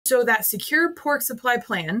so that secure pork supply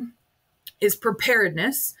plan is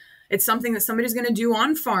preparedness. It's something that somebody's going to do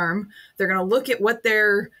on farm. They're going to look at what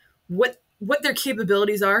their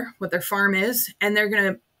capabilities are, what their farm is, and they're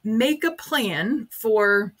going to make a plan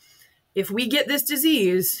for, if we get this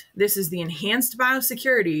disease, this is the enhanced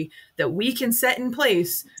biosecurity that we can set in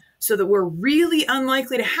place so that we're really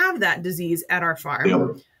unlikely to have that disease at our farm.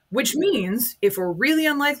 Yep. Which means if we're really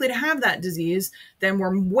unlikely to have that disease, then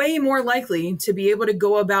we're way more likely to be able to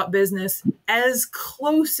go about business as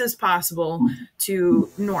close as possible to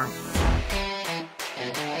normal.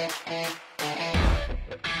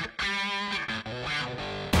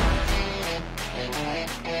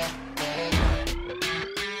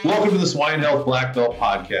 Welcome to the Swine Health Blackbelt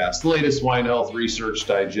Podcast, the latest swine health research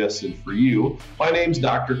digested for you. My name's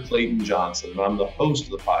Dr. Clayton Johnson, and I'm the host of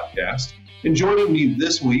the podcast. And joining me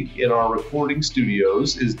this week in our recording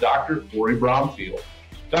studios is Dr. Corinne Bromfield.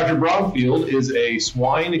 Dr. Bromfield is a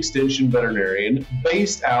swine extension veterinarian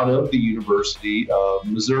based out of the University of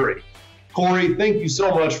Missouri. Corey, thank you so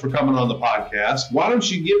much for coming on the podcast. Why don't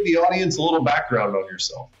you give the audience a little background on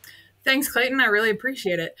yourself? Thanks, Clayton. I really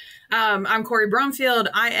appreciate it. I'm Corinne Bromfield.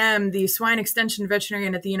 I am the swine extension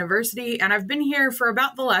veterinarian at the university, and I've been here for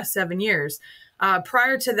about the last 7 years.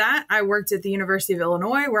 Prior to that, I worked at the University of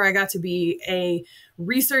Illinois, where I got to be a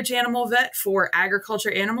research animal vet for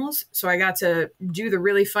agriculture animals. So I got to do the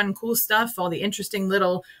really fun, cool stuff, all the interesting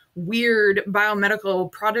little weird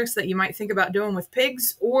biomedical projects that you might think about doing with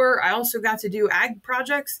pigs. Or I also got to do ag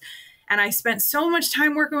projects. And I spent so much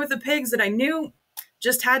time working with the pigs that I knew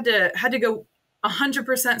just had to go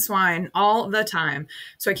 100% swine all the time.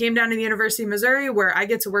 So I came down to the University of Missouri, where I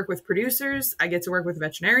get to work with producers, I get to work with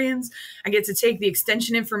veterinarians, I get to take the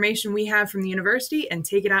extension information we have from the university and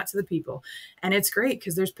take it out to the people. And it's great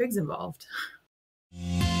because there's pigs involved.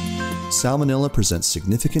 Salmonella presents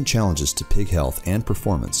significant challenges to pig health and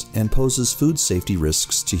performance and poses food safety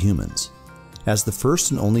risks to humans. As the first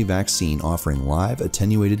and only vaccine offering live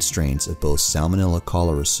attenuated strains of both Salmonella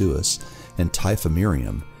cholerae and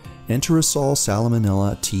Typhimurium, Enterosol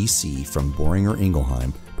Salmonella TC from Boehringer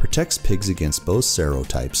Ingelheim protects pigs against both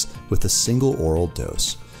serotypes with a single oral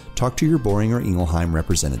dose. Talk to your Boehringer Ingelheim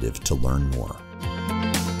representative to learn more.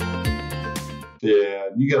 Yeah,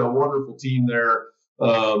 you got a wonderful team there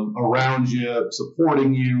around you,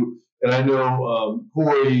 supporting you. And I know,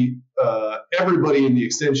 Corey, everybody in the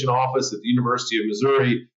extension office at the University of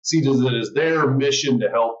Missouri sees it as their mission to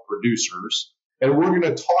help producers. And we're going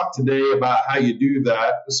to talk today about how you do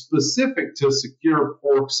that, specific to secure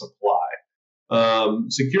pork supply.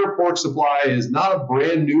 Secure pork supply is not a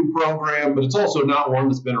brand new program, but it's also not one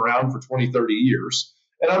that's been around for 20, 30 years.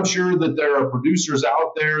 And I'm sure that there are producers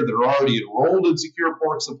out there that are already enrolled in secure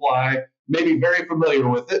pork supply, maybe very familiar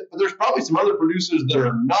with it, but there's probably some other producers that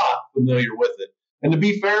are not familiar with it. And to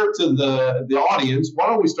be fair to the audience, why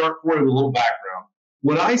don't we start, Corey, with a little background?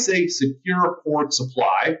 When I say secure pork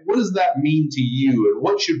supply, what does that mean to you, and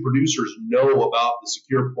what should producers know about the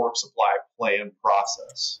secure pork supply plan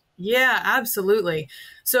process? Yeah, absolutely.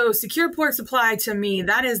 So secure pork supply, to me,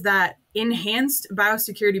 that is that enhanced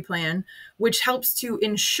biosecurity plan, which helps to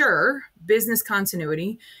ensure business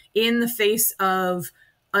continuity in the face of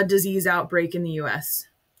a disease outbreak in the U.S.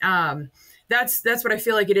 That's what I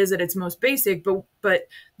feel like it is at its most basic, but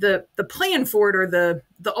the plan for it, or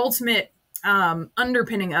the ultimate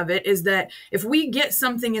underpinning of it, is that if we get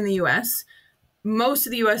something in the U.S., most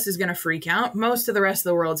of the U.S. is going to freak out. Most of the rest of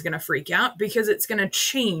the world is going to freak out because it's going to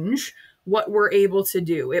change what we're able to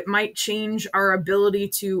do. It might change our ability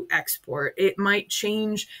to export. It might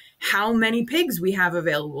change how many pigs we have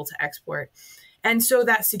available to export. And so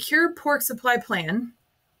that secure pork supply plan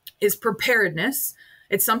is preparedness.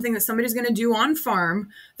 It's something that somebody's going to do on farm.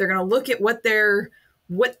 They're going to look at what their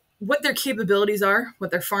capabilities are, what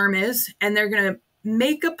their farm is, and they're going to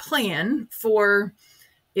make a plan for,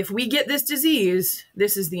 if we get this disease,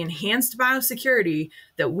 this is the enhanced biosecurity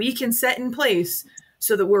that we can set in place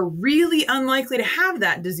so that we're really unlikely to have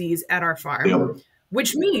that disease at our farm. Yep.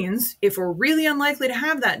 Which means if we're really unlikely to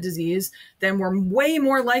have that disease, then we're way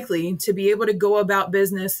more likely to be able to go about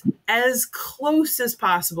business as close as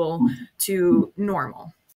possible to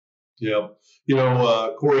normal. Yep.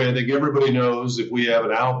 Corey, I think everybody knows if we have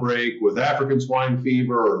an outbreak with African swine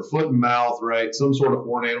fever or foot and mouth, right, some sort of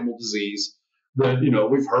foreign animal disease, that,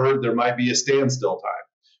 we've heard there might be a standstill time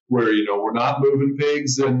where, we're not moving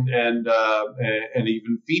pigs and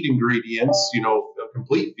even feed ingredients,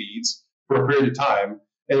 complete feeds for a period of time.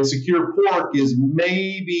 And secure pork is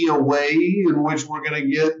maybe a way in which we're going to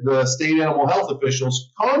get the state animal health officials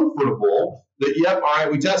comfortable that, yep, all right,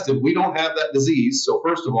 we tested, we don't have that disease. So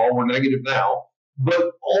first of all, we're negative now.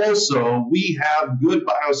 but also we have good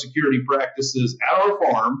biosecurity practices at our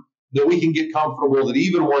farm that we can get comfortable that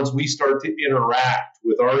even once we start to interact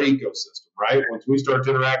with our ecosystem, right? Once we start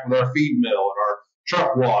to interact with our feed mill and our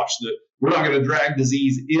truck wash, that we're not going to drag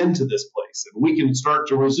disease into this place. And we can start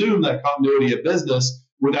to resume that continuity of business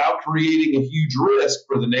without creating a huge risk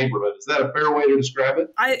for the neighborhood. Is that a fair way to describe it?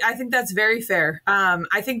 I think that's very fair.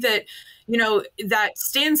 I think that, that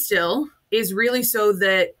standstill is really so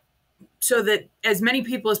that as many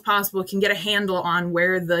people as possible can get a handle on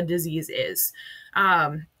where the disease is.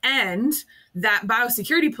 And that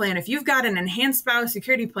biosecurity plan, if you've got an enhanced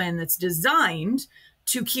biosecurity plan that's designed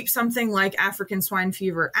to keep something like African swine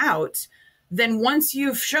fever out, then once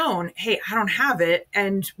you've shown, hey, I don't have it,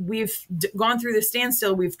 and we've gone through the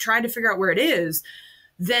standstill, we've tried to figure out where it is,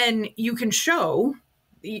 then you can show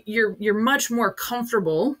you're much more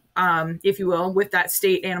comfortable, if you will, with that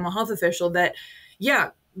state animal health official that, yeah,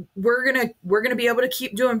 we're gonna be able to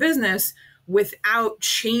keep doing business without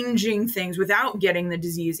changing things, without getting the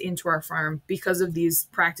disease into our farm because of these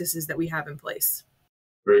practices that we have in place.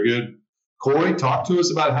 Very good. Corey, talk to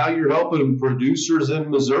us about how you're helping producers in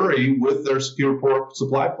Missouri with their secure pork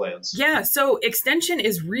supply plans. Yeah, so Extension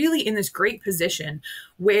is really in this great position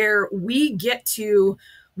where we get to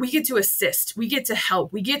assist, we get to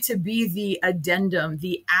help, we get to be the addendum,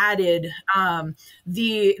 the added,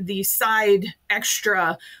 the side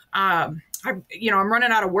extra. I'm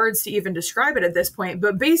running out of words to even describe it at this point,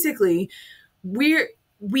 but basically we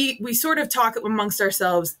sort of talk amongst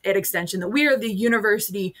ourselves at Extension that we are the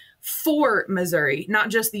university for Missouri, not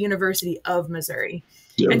just the University of Missouri.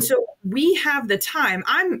 Yep. And so we have the time.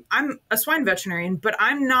 I'm a swine veterinarian, but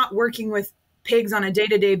I'm not working with pigs on a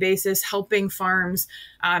day-to-day basis, helping farms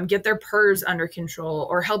get their PRRS under control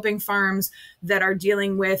or helping farms that are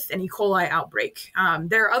dealing with an E. coli outbreak.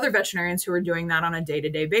 There are other veterinarians who are doing that on a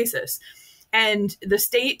day-to-day basis. And the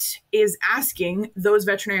state is asking those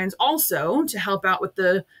veterinarians also to help out with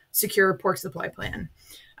the secure pork supply plan.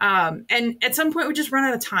 And at some point, we just run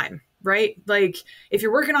out of time, right? Like if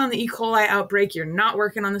you're working on the E. coli outbreak, you're not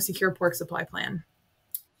working on the secure pork supply plan.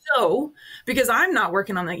 So because I'm not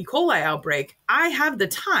working on the E. coli outbreak, I have the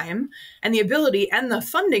time and the ability and the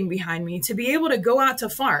funding behind me to be able to go out to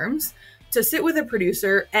farms, to sit with a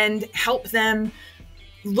producer and help them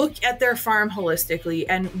look at their farm holistically.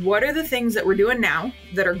 And what are the things that we're doing now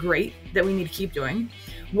that are great that we need to keep doing?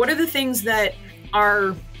 What are the things that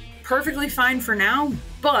are perfectly fine for now,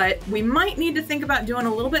 but we might need to think about doing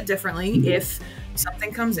a little bit differently if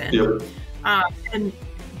something comes in? Yep. And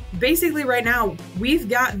basically right now we've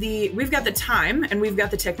got the time and we've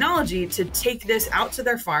got the technology to take this out to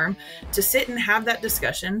their farm, to sit and have that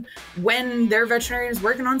discussion when their veterinarian is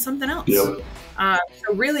working on something else. Yep.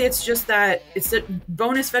 So really it's a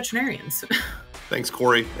bonus veterinarians. Thanks,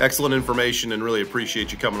 Corey. Excellent information, and really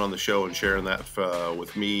appreciate you coming on the show and sharing that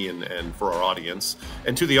with me and for our audience.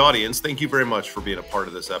 And to the audience, thank you very much for being a part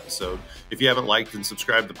of this episode. If you haven't liked and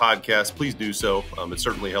subscribed to the podcast, please do so. It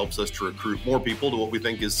certainly helps us to recruit more people to what we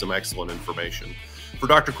think is some excellent information. For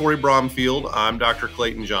Dr. Corinne Bromfield, I'm Dr.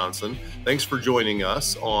 Clayton Johnson. Thanks for joining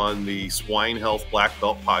us on the Swine Health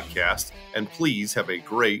Blackbelt Podcast, and please have a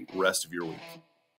great rest of your week.